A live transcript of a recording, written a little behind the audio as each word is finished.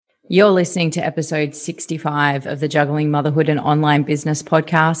You're listening to episode 65 of the Juggling Motherhood and Online Business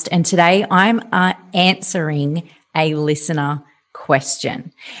podcast. And today I'm answering a listener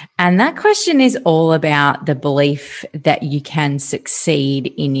question. And that question is all about the belief that you can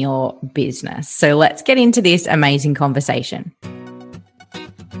succeed in your business. So let's get into this amazing conversation.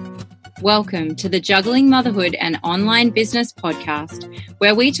 Welcome to the Juggling Motherhood and Online Business podcast,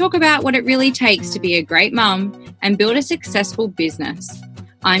 where we talk about what it really takes to be a great mum and build a successful business.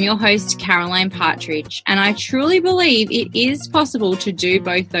 I'm your host, Caroline Partridge, and I truly believe it is possible to do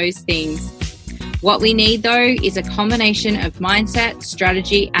both those things. What we need, though, is a combination of mindset,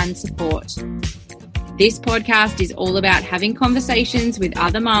 strategy, and support. This podcast is all about having conversations with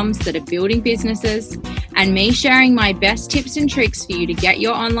other mums that are building businesses and me sharing my best tips and tricks for you to get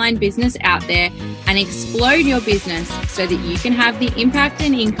your online business out there and explode your business so that you can have the impact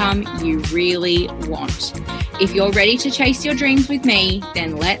and income you really want. If you're ready to chase your dreams with me,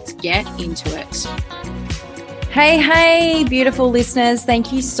 then let's get into it. Hey, beautiful listeners.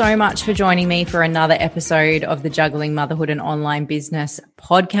 Thank you so much for joining me for another episode of the Juggling Motherhood and Online Business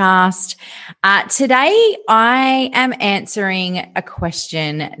podcast. Today, I am answering a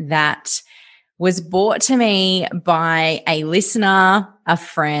question that was brought to me by a listener, a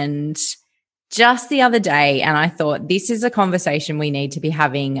friend, just the other day. And I thought this is a conversation we need to be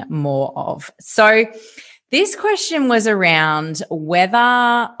having more of. So this question was around whether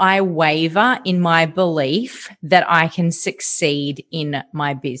I waver in my belief that I can succeed in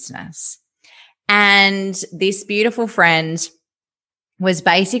my business. And this beautiful friend was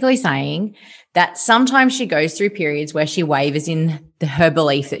basically saying that sometimes she goes through periods where she wavers in her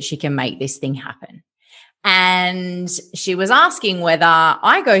belief that she can make this thing happen. And she was asking whether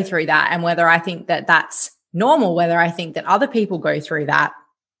I go through that and whether I think that that's normal, whether I think that other people go through that.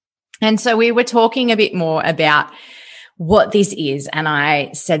 And so we were talking a bit more about what this is. And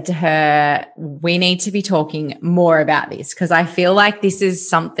I said to her, we need to be talking more about this because I feel like this is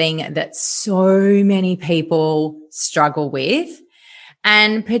something that so many people struggle with.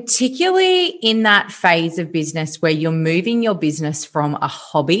 And particularly in that phase of business where you're moving your business from a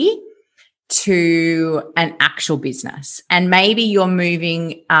hobby to an actual business. And maybe you're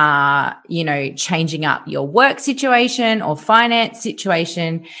moving, changing up your work situation or finance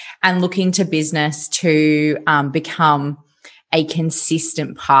situation and looking to business to become a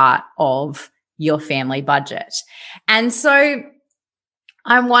consistent part of your family budget. And so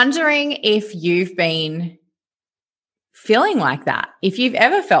I'm wondering if you've been feeling like that, if you've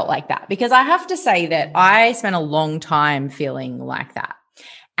ever felt like that, because I have to say that I spent a long time feeling like that.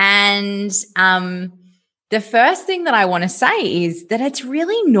 And the first thing that I want to say is that it's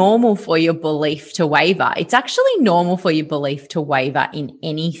really normal for your belief to waver. It's actually normal for your belief to waver in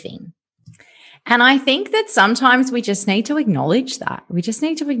anything. And I think that sometimes we just need to acknowledge that. We just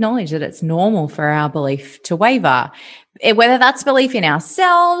need to acknowledge that it's normal for our belief to waver. Whether that's belief in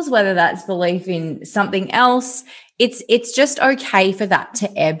ourselves, whether that's belief in something else, it's just okay for that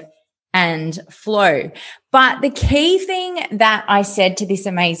to ebb and flow. But the key thing that I said to this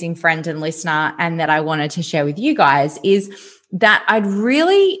amazing friend and listener and that I wanted to share with you guys is that I'd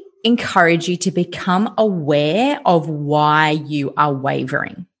really encourage you to become aware of why you are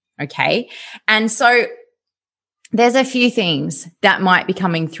wavering. Okay. And so there's a few things that might be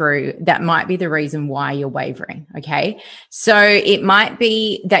coming through that might be the reason why you're wavering. Okay. So it might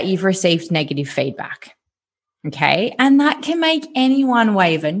be that you've received negative feedback. Okay. And that can make anyone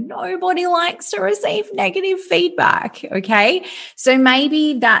waver. Nobody likes to receive negative feedback. Okay. So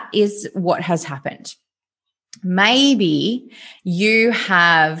maybe that is what has happened. Maybe you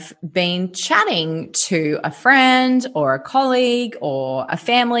have been chatting to a friend or a colleague or a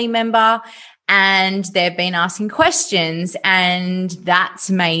family member and they've been asking questions and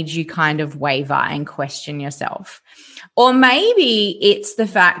that's made you kind of waver and question yourself. Or maybe it's the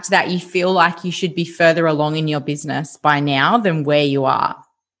fact that you feel like you should be further along in your business by now than where you are.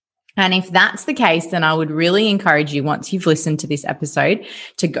 And if that's the case, then I would really encourage you, once you've listened to this episode,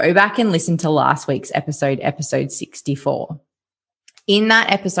 to go back and listen to last week's episode 64. In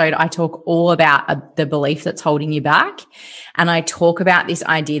that episode, I talk all about the belief that's holding you back. And I talk about this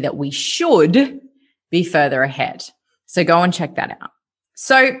idea that we should be further ahead. So go and check that out.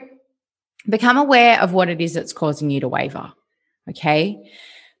 So become aware of what it is that's causing you to waver, okay?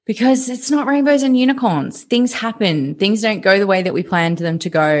 Because it's not rainbows and unicorns. Things happen. Things don't go the way that we planned them to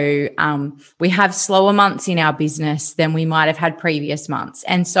go. We have slower months in our business than we might have had previous months.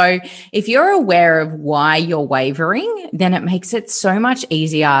 And so if you're aware of why you're wavering, then it makes it so much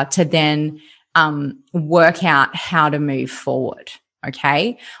easier to then work out how to move forward,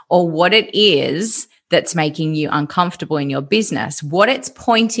 okay? Or what it is that's making you uncomfortable in your business, what it's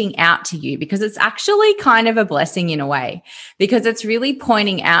pointing out to you, because it's actually kind of a blessing in a way, because it's really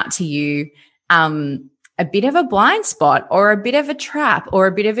pointing out to you a bit of a blind spot or a bit of a trap or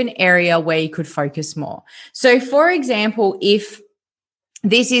a bit of an area where you could focus more. So for example, if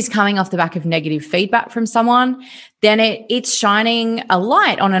this is coming off the back of negative feedback from someone, then it's shining a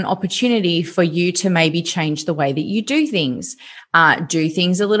light on an opportunity for you to maybe change the way that you do things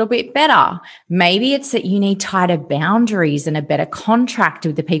a little bit better. Maybe it's that you need tighter boundaries and a better contract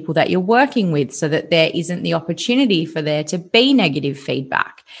with the people that you're working with so that there isn't the opportunity for there to be negative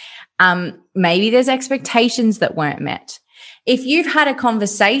feedback. Maybe there's expectations that weren't met. If you've had a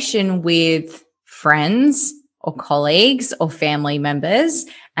conversation with friends or colleagues or family members,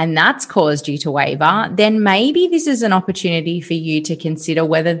 and that's caused you to waver, then maybe this is an opportunity for you to consider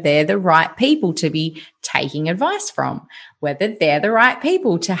whether they're the right people to be taking advice from, whether they're the right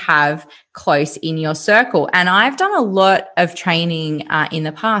people to have close in your circle. And I've done a lot of training in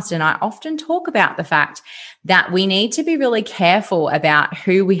the past, and I often talk about the fact that we need to be really careful about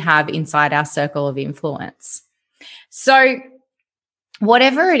who we have inside our circle of influence. So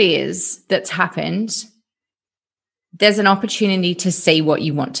whatever it is that's happened, there's an opportunity to see what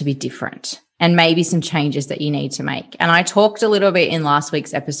you want to be different and maybe some changes that you need to make. And I talked a little bit in last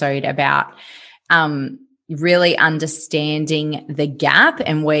week's episode about really understanding the gap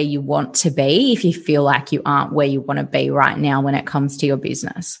and where you want to be if you feel like you aren't where you want to be right now when it comes to your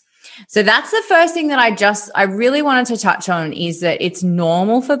business. So that's the first thing that I really wanted to touch on, is that it's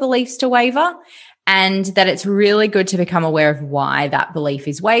normal for beliefs to waver, and that it's really good to become aware of why that belief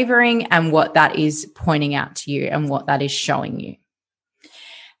is wavering and what that is pointing out to you and what that is showing you.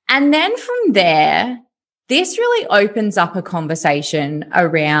 And then from there, this really opens up a conversation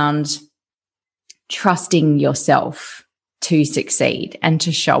around trusting yourself to succeed and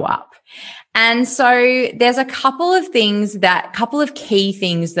to show up. And so there's a couple of key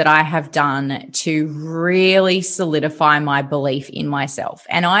things that I have done to really solidify my belief in myself.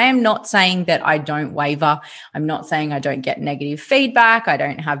 And I am not saying that I don't waver. I'm not saying I don't get negative feedback. I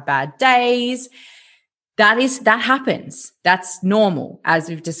don't have bad days. That happens. That's normal, as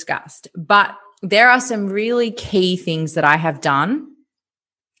we've discussed. But there are some really key things that I have done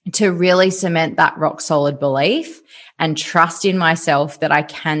to really cement that rock solid belief and trust in myself that I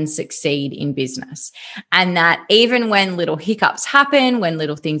can succeed in business. And that even when little hiccups happen, when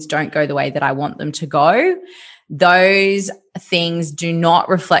little things don't go the way that I want them to go, those things do not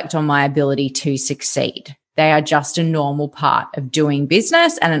reflect on my ability to succeed. They are just a normal part of doing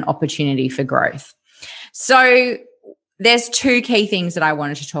business and an opportunity for growth. So there's two key things that I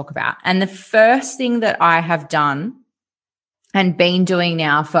wanted to talk about. And the first thing that I have done and been doing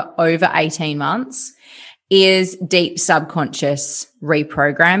now for over 18 months is deep subconscious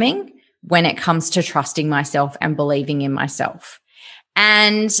reprogramming when it comes to trusting myself and believing in myself.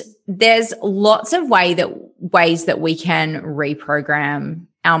 And there's lots of ways that we can reprogram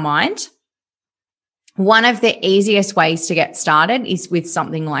our mind. One of the easiest ways to get started is with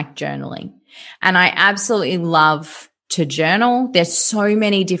something like journaling. And I absolutely love to journal. There's so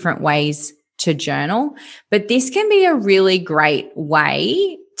many different ways to journal, but this can be a really great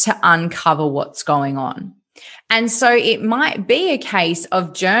way to uncover what's going on. And so it might be a case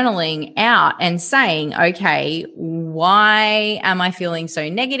of journaling out and saying, okay, why am I feeling so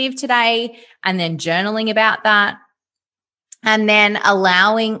negative today? And then journaling about that. And then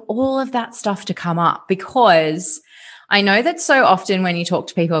allowing all of that stuff to come up, because I know that so often when you talk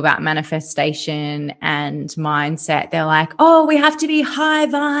to people about manifestation and mindset, they're like, oh, we have to be high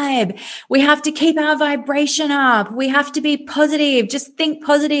vibe. We have to keep our vibration up. We have to be positive. Just think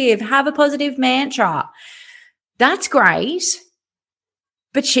positive. Have a positive mantra. That's great,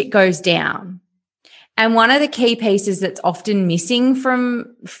 but shit goes down. And one of the key pieces that's often missing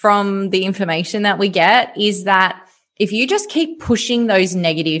from the information that we get is that if you just keep pushing those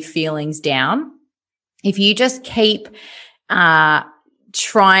negative feelings down, if you just keep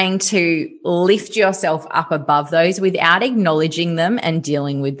trying to lift yourself up above those without acknowledging them and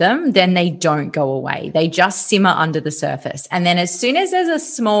dealing with them, then they don't go away. They just simmer under the surface. And then as soon as there's a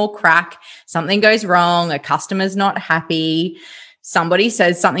small crack, something goes wrong, a customer's not happy, somebody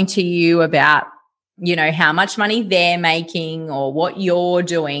says something to you about, how much money they're making or what you're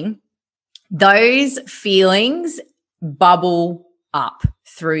doing, those feelings bubble up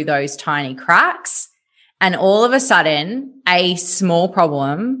through those tiny cracks. And all of a sudden, a small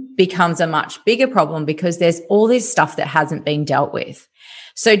problem becomes a much bigger problem because there's all this stuff that hasn't been dealt with.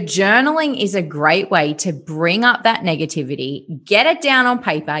 So journaling is a great way to bring up that negativity, get it down on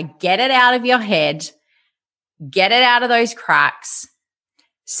paper, get it out of your head, get it out of those cracks,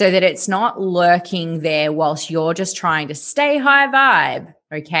 so that it's not lurking there whilst you're just trying to stay high vibe.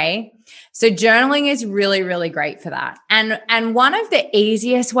 Okay. So journaling is really, really great for that. And one of the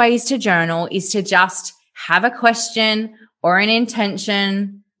easiest ways to journal is to just have a question or an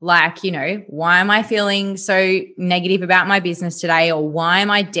intention, like, why am I feeling so negative about my business today? Or why am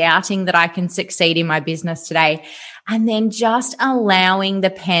I doubting that I can succeed in my business today? And then just allowing the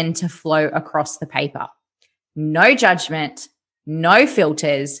pen to flow across the paper. No judgment, no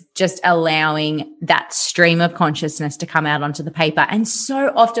filters, just allowing that stream of consciousness to come out onto the paper. And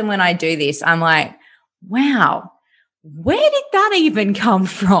so often when I do this, I'm like, wow, where did that even come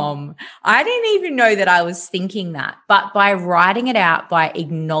from? I didn't even know that I was thinking that. But by writing it out, by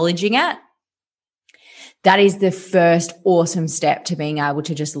acknowledging it, that is the first awesome step to being able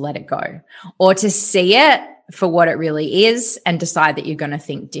to just let it go, or to see it for what it really is and decide that you're going to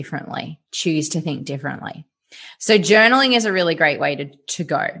think differently, choose to think differently. So journaling is a really great way to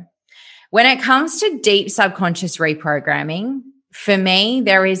go. When it comes to deep subconscious reprogramming, for me,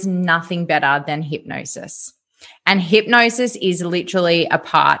 there is nothing better than hypnosis. And hypnosis is literally a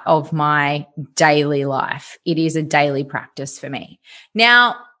part of my daily life. It is a daily practice for me.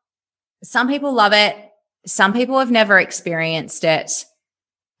 Now, some people love it. Some people have never experienced it.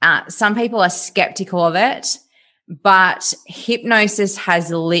 Some people are skeptical of it. But hypnosis has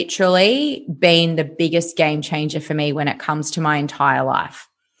literally been the biggest game changer for me when it comes to my entire life.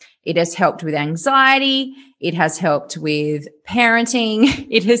 It has helped with anxiety. It has helped with parenting.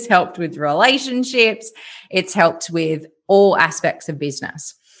 It has helped with relationships. It's helped with all aspects of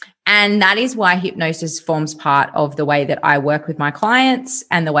business. And that is why hypnosis forms part of the way that I work with my clients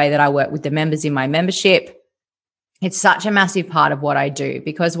and the way that I work with the members in my membership. It's such a massive part of what I do,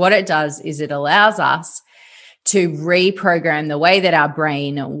 because what it does is it allows us to reprogram the way that our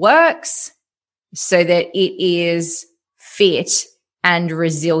brain works so that it is fit and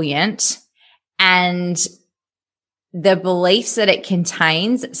resilient, and the beliefs that it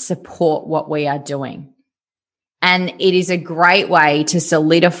contains support what we are doing. And it is a great way to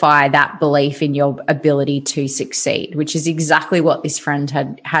solidify that belief in your ability to succeed, which is exactly what this friend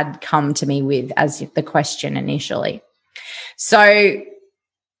had come to me with as the question initially. So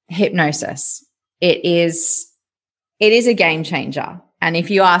hypnosis, it is a game changer. And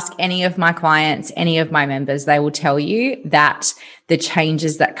if you ask any of my clients, any of my members, they will tell you that the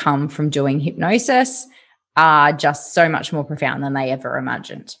changes that come from doing hypnosis are just so much more profound than they ever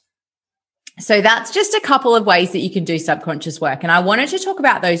imagined. So that's just a couple of ways that you can do subconscious work. And I wanted to talk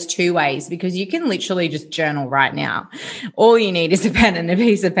about those 2 ways because you can literally just journal right now. All you need is a pen and a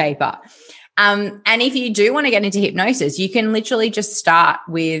piece of paper. And if you do want to get into hypnosis, you can literally just start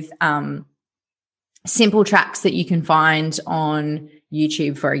with simple tracks that you can find on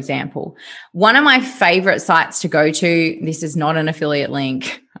YouTube, for example. One of my favorite sites to go to, this is not an affiliate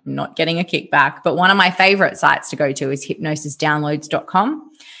link, I'm not getting a kickback, but one of my favorite sites to go to is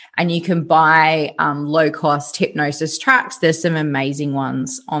hypnosisdownloads.com. And you can buy low-cost hypnosis tracks. There's some amazing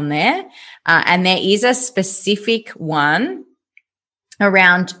ones on there. And there is a specific one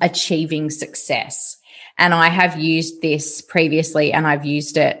around achieving success. And I have used this previously, and I've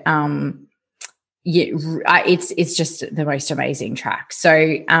used it it's just the most amazing track.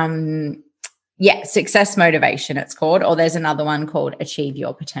 So, Success Motivation it's called, or there's another one called Achieve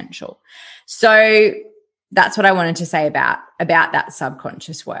Your Potential. So that's what I wanted to say about that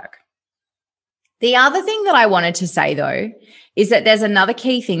subconscious work. The other thing that I wanted to say, though, is that there's another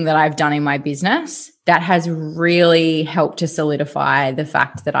key thing that I've done in my business that has really helped to solidify the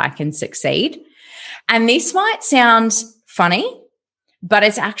fact that I can succeed. And this might sound funny, but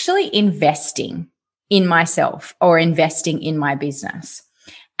it's actually investing in myself or investing in my business.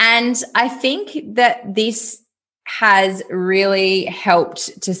 And I think that this has really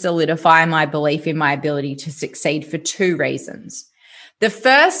helped to solidify my belief in my ability to succeed for 2 reasons. The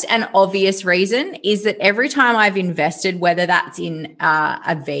first and obvious reason is that every time I've invested, whether that's in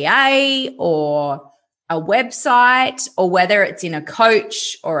a VA or a website, or whether it's in a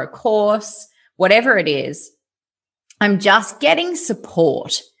coach or a course, whatever it is, I'm just getting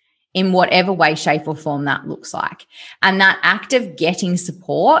support in whatever way, shape, or form that looks like. And that act of getting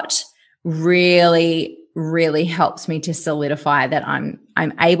support really, really helps me to solidify that I'm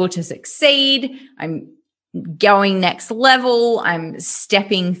able to succeed. I'm going next level. I'm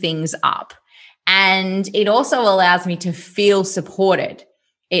stepping things up. And it also allows me to feel supported.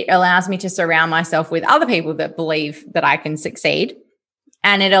 It allows me to surround myself with other people that believe that I can succeed.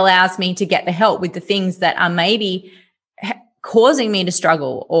 And it allows me to get the help with the things that are maybe causing me to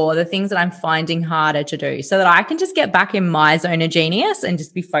struggle, or the things that I'm finding harder to do, so that I can just get back in my zone of genius and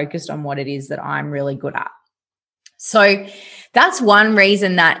just be focused on what it is that I'm really good at. So That's one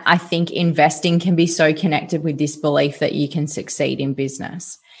reason that I think investing can be so connected with this belief that you can succeed in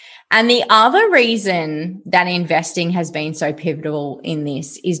business. And the other reason that investing has been so pivotal in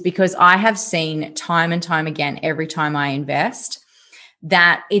this is because I have seen time and time again, every time I invest,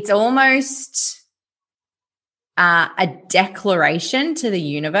 that it's almost a declaration to the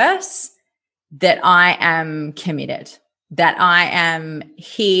universe that I am committed, that I am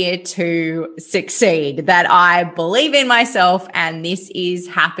here to succeed, that I believe in myself and this is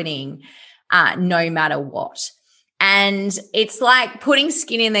happening no matter what. And it's like putting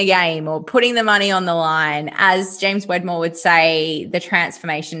skin in the game or putting the money on the line. As James Wedmore would say, the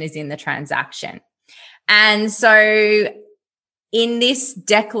transformation is in the transaction. And so in this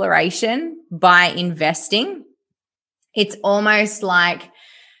declaration, by investing, it's almost like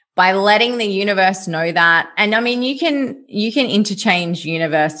by letting the universe know that. And I mean, you can interchange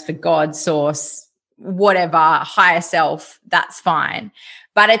universe for God, source, whatever, higher self, that's fine.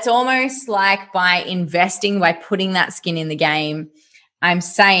 But it's almost like by investing, by putting that skin in the game, I'm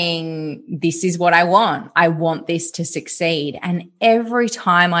saying, this is what I want. I want this to succeed. And every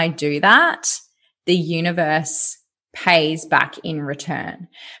time I do that, the universe pays back in return.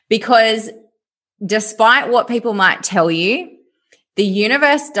 Because despite what people might tell you, the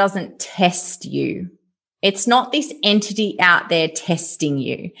universe doesn't test you. It's not this entity out there testing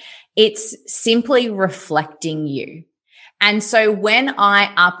you. It's simply reflecting you. And so when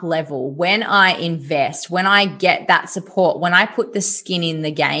I up level, when I invest, when I get that support, when I put the skin in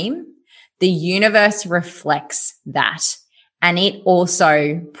the game, the universe reflects that. And it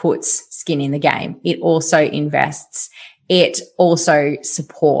also puts skin in the game. It also invests. It also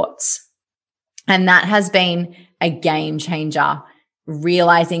supports. And that has been a game changer,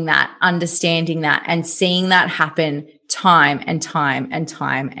 realizing that, understanding that, and seeing that happen time and time and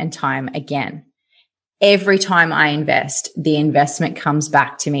time and time again. Every time I invest, the investment comes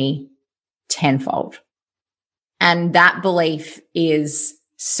back to me tenfold. And that belief is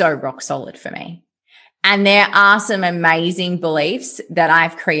so rock solid for me. And there are some amazing beliefs that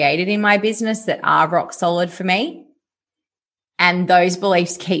I've created in my business that are rock solid for me. And those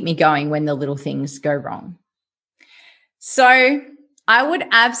beliefs keep me going when the little things go wrong. So I would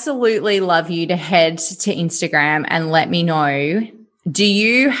absolutely love you to head to Instagram and let me know, do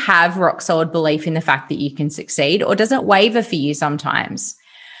you have rock solid belief in the fact that you can succeed, or does it waver for you sometimes?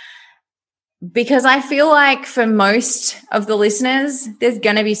 Because I feel like for most of the listeners, there's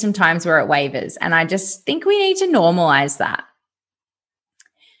going to be some times where it wavers, and I just think we need to normalize that.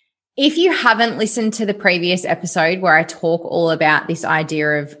 If you haven't listened to the previous episode where I talk all about this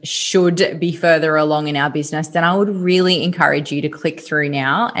idea of should be further along in our business, then I would really encourage you to click through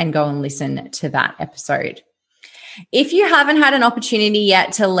now and go and listen to that episode. If you haven't had an opportunity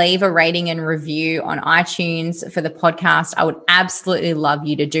yet to leave a rating and review on iTunes for the podcast, I would absolutely love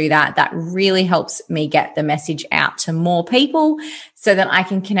you to do that. That really helps me get the message out to more people so that I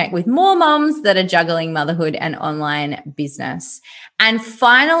can connect with more moms that are juggling motherhood and online business. And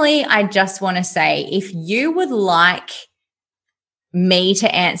finally, I just want to say, if you would like me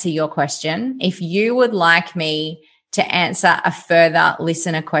to answer your question, if you would like me to answer a further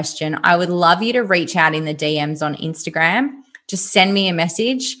listener question, I would love you to reach out in the DMs on Instagram. Just send me a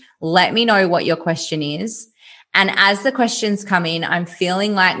message. Let me know what your question is. And as the questions come in, I'm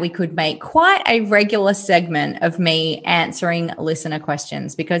feeling like we could make quite a regular segment of me answering listener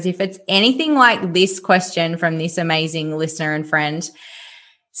questions, because if it's anything like this question from this amazing listener and friend,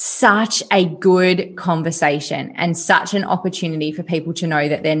 such a good conversation and such an opportunity for people to know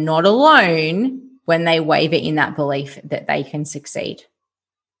that they're not alone when they waver in that belief that they can succeed.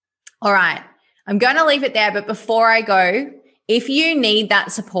 All right, I'm going to leave it there. But before I go, if you need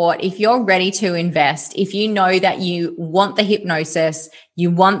that support, if you're ready to invest, if you know that you want the hypnosis, you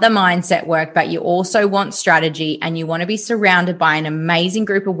want the mindset work, but you also want strategy and you want to be surrounded by an amazing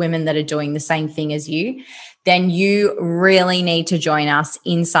group of women that are doing the same thing as you, then you really need to join us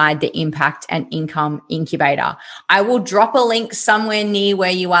inside the Impact and Income Incubator. I will drop a link somewhere near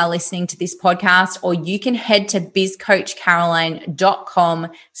where you are listening to this podcast, or you can head to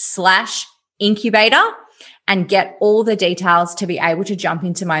bizcoachcaroline.com/incubator and get all the details to be able to jump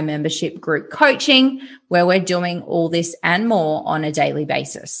into my membership group coaching, where we're doing all this and more on a daily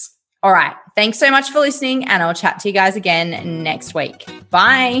basis. All right. Thanks so much for listening, and I'll chat to you guys again next week.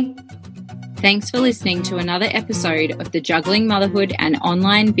 Bye. Thanks for listening to another episode of the Juggling Motherhood and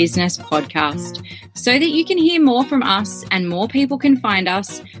Online Business podcast. So that you can hear more from us and more people can find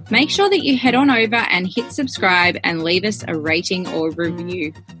us, make sure that you head on over and hit subscribe and leave us a rating or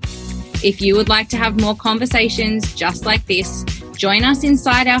review. If you would like to have more conversations just like this, join us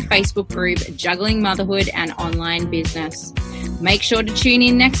inside our Facebook group, Juggling Motherhood and Online Business. Make sure to tune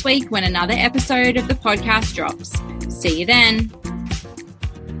in next week when another episode of the podcast drops. See you then.